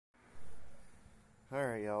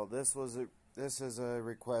Alright, y'all, this is a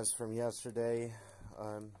request from yesterday.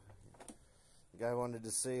 The guy wanted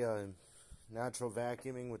to see a natural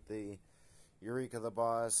vacuuming with the EUREKA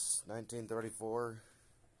TheBoss 1934.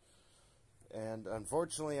 And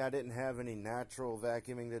unfortunately I didn't have any natural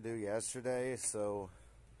vacuuming to do yesterday, so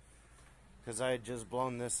because I had just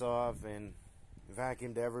blown this off and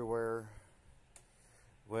vacuumed everywhere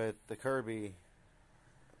with the Kirby,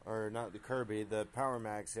 or not the Kirby, the Power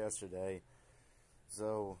Max yesterday.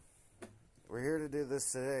 So we're here to do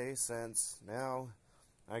this today, since now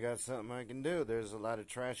I got something I can do. There's a lot of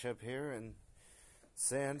trash up here and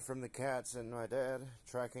sand from the cats and my dad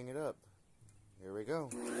tracking it up. Here we go.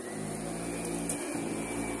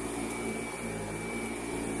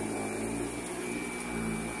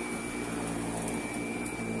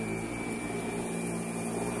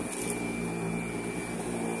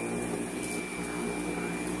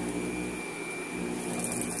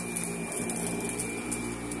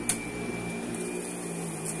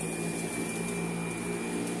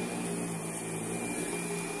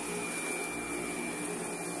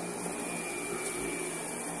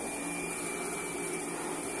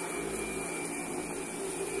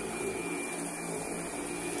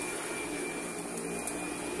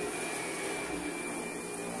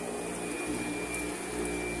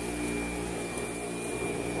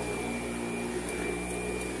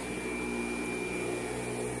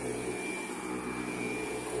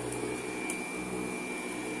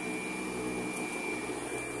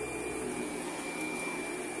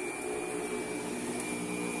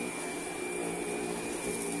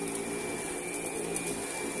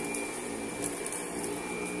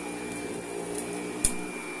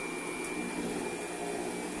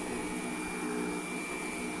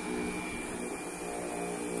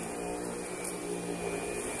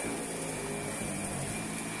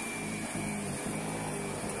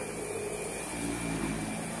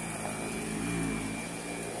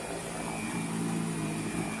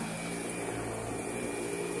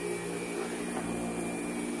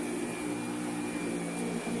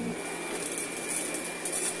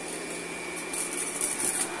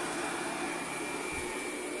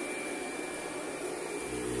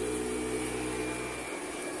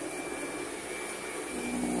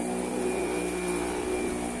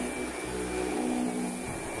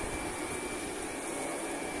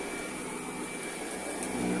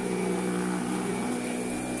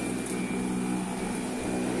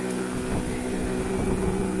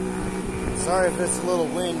 Sorry if it's a little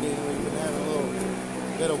windy. We've been having a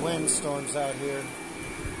little bit of windstorms out here.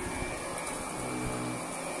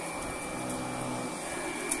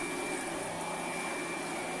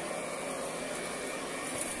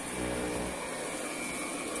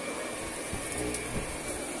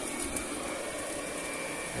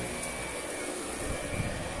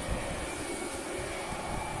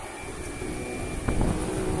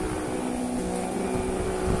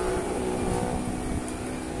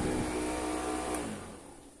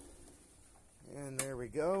 And there we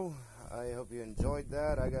go. I hope you enjoyed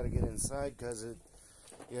that. I got to get inside because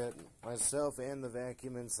get myself and the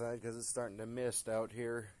vacuum inside because it's starting to mist out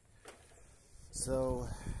here. So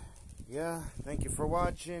yeah, thank you for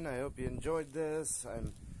watching. I hope you enjoyed this.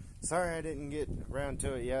 I'm sorry I didn't get around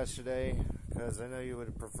to it yesterday because I know you would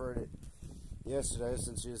have preferred it yesterday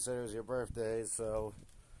since you said it was your birthday. So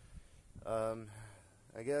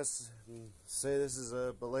I guess say this is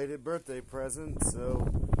a belated birthday present,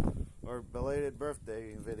 or belated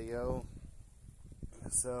birthday video.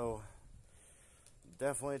 So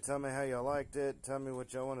definitely tell me how y'all liked it. Tell me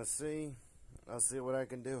what y'all want to see. I'll see what I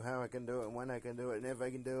can do, how I can do it, when I can do it, and if I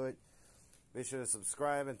can do it. Be sure to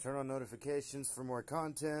subscribe and turn on notifications for more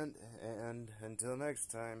content. And until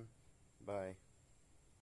next time, bye.